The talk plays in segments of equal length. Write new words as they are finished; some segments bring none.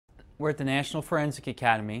We're at the National Forensic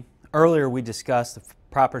Academy. Earlier we discussed the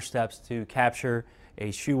proper steps to capture a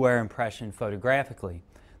shoe wear impression photographically.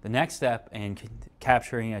 The next step in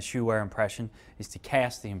capturing a shoe wear impression is to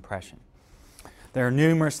cast the impression. There are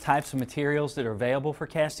numerous types of materials that are available for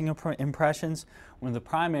casting impressions. One of the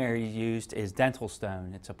primary used is dental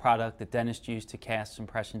stone. It's a product that dentists use to cast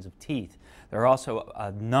impressions of teeth. There are also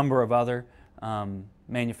a number of other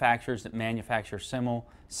manufacturers that manufacture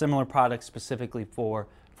similar products specifically for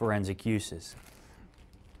forensic uses.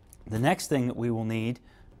 The next thing that we will need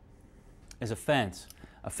is a fence.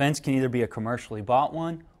 A fence can either be a commercially bought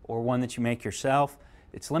one or one that you make yourself.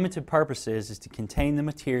 Its limited purpose is to contain the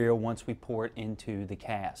material once we pour it into the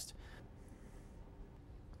cast.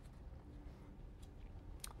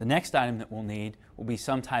 The next item that we'll need will be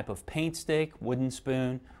some type of paint stick, wooden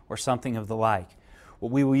spoon, or something of the like.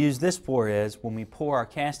 What we will use this for is when we pour our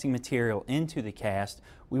casting material into the cast,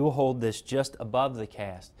 we will hold this just above the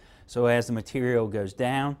cast. So as the material goes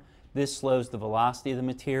down, this slows the velocity of the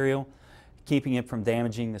material, keeping it from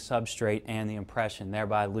damaging the substrate and the impression,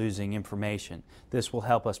 thereby losing information. This will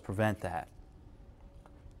help us prevent that.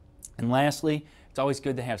 And lastly, it's always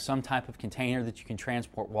good to have some type of container that you can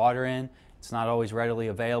transport water in. It's not always readily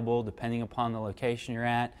available depending upon the location you're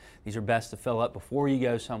at. These are best to fill up before you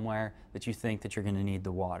go somewhere that you think that you're going to need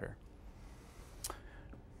the water.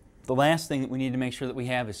 The last thing that we need to make sure that we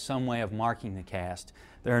have is some way of marking the cast.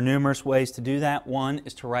 There are numerous ways to do that. One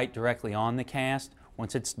is to write directly on the cast.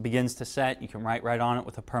 Once it begins to set, you can write right on it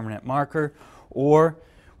with a permanent marker, or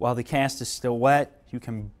while the cast is still wet, you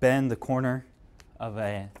can bend the corner of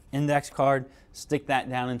an index card, stick that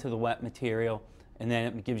down into the wet material, and then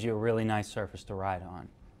it gives you a really nice surface to write on.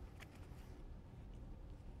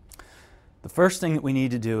 The first thing that we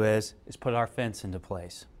need to do is put our fence into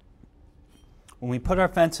place. When we put our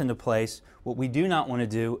fence into place, what we do not want to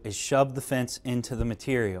do is shove the fence into the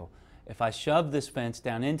material. If I shove this fence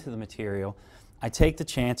down into the material, I take the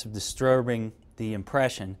chance of disturbing the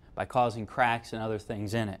impression by causing cracks and other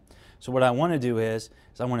things in it. So what I want to do is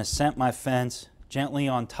I want to cement my fence gently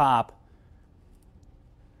on top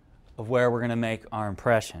of where we're going to make our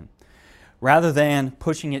impression. Rather than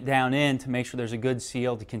pushing it down in to make sure there's a good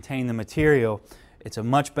seal to contain the material, it's a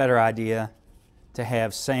much better idea to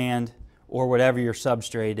have sand or whatever your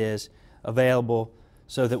substrate is available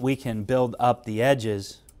so that we can build up the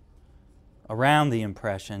edges around the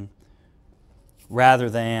impression rather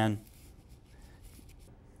than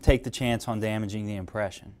take the chance on damaging the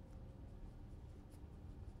impression.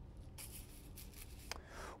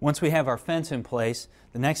 Once we have our fence in place,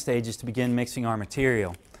 the next stage is to begin mixing our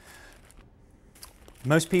material.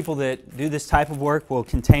 Most people that do this type of work will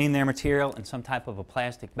contain their material in some type of a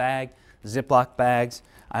plastic bag, Ziploc bags.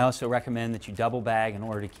 I also recommend that you double bag in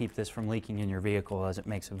order to keep this from leaking in your vehicle, as it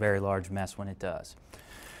makes a very large mess when it does.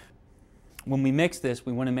 When we mix this,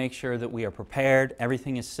 we want to make sure that we are prepared,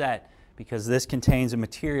 everything is set, because this contains a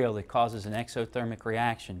material that causes an exothermic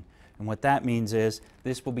reaction. And what that means is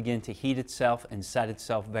this will begin to heat itself and set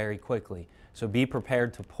itself very quickly. So be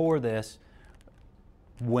prepared to pour this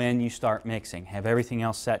when you start mixing. Have everything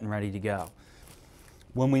else set and ready to go.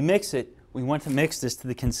 When we mix it, we want to mix this to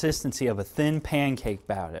the consistency of a thin pancake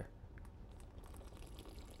batter.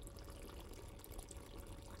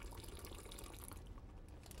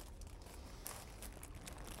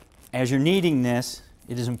 As you're kneading this,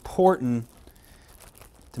 it is important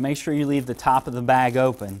to make sure you leave the top of the bag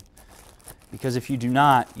open, because if you do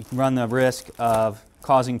not, you can run the risk of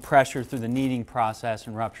causing pressure through the kneading process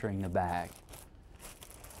and rupturing the bag.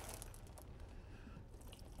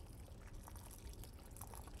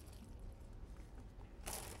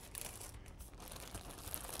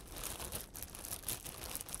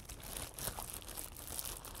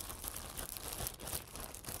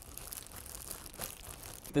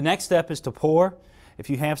 The next step is to pour. If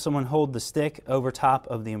you have someone hold the stick over top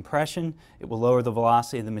of the impression, it will lower the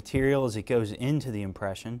velocity of the material as it goes into the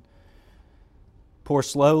impression. Pour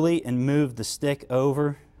slowly and move the stick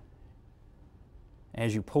over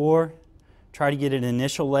as you pour. Try to get an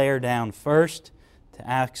initial layer down first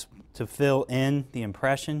to fill in the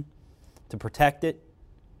impression, to protect it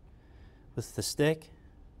with the stick.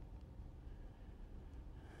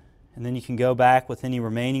 And then you can go back with any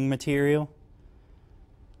remaining material.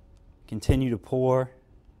 Continue to pour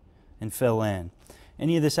and fill in.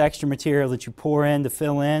 Any of this extra material that you pour in to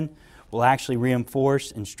fill in will actually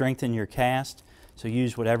reinforce and strengthen your cast, so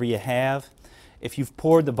use whatever you have. If you've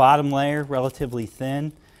poured the bottom layer relatively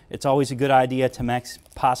thin, it's always a good idea to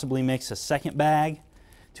possibly mix a second bag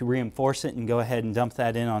to reinforce it and go ahead and dump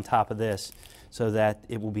that in on top of this so that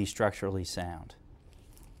it will be structurally sound.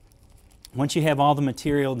 Once you have all the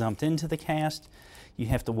material dumped into the cast, You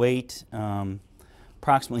have to wait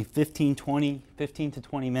approximately 15 to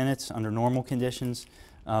 20 minutes under normal conditions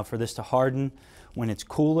for this to harden. When it's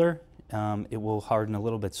cooler, it will harden a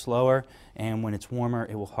little bit slower, and when it's warmer,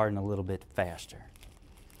 it will harden a little bit faster.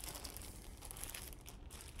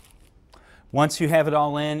 Once you have it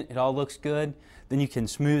all in, it all looks good, then you can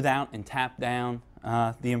smooth out and tap down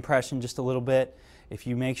the impression just a little bit. If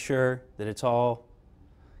you make sure that it's all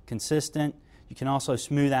consistent, you can also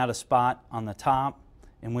smooth out a spot on the top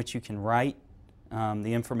in which you can write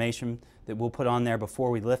the information that we'll put on there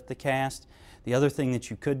before we lift the cast. The other thing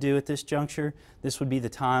that you could do at this juncture, this would be the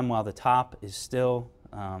time while the top is still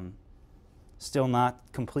not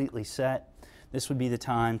completely set. This would be the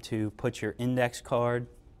time to put your index card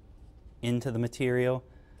into the material.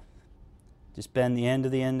 Just bend the end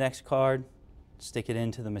of the index card, stick it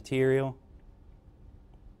into the material,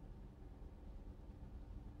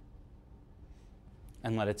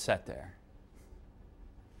 and let it set there.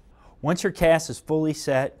 Once your cast is fully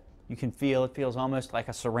set, you can feel it feels almost like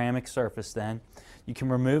a ceramic surface then. You can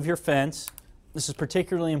remove your fence. This is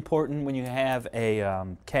particularly important when you have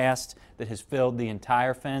a cast that has filled the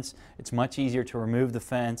entire fence. It's much easier to remove the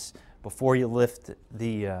fence before you lift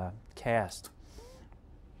the cast.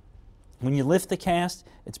 When you lift the cast,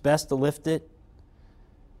 it's best to lift it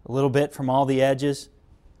a little bit from all the edges,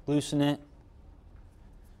 loosen it,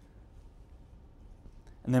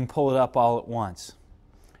 and then pull it up all at once.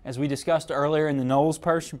 As we discussed earlier in the nose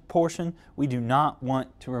portion, we do not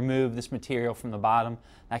want to remove this material from the bottom.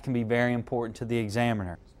 That can be very important to the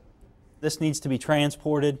examiner. This needs to be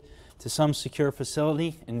transported to some secure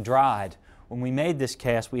facility and dried. When we made this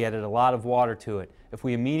cast, we added a lot of water to it. If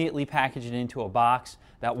we immediately package it into a box,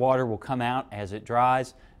 that water will come out as it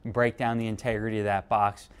dries and break down the integrity of that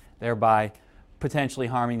box, thereby potentially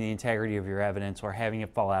harming the integrity of your evidence or having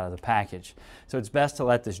it fall out of the package. So it's best to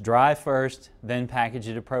let this dry first, then package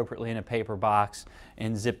it appropriately in a paper box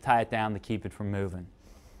and zip tie it down to keep it from moving.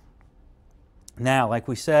 Now, like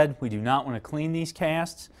we said, we do not want to clean these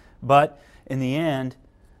casts, but in the end,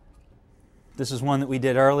 this is one that we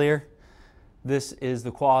did earlier. This is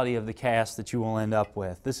the quality of the cast that you will end up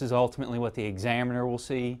with. This is ultimately what the examiner will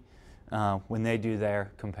see when they do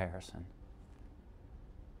their comparison.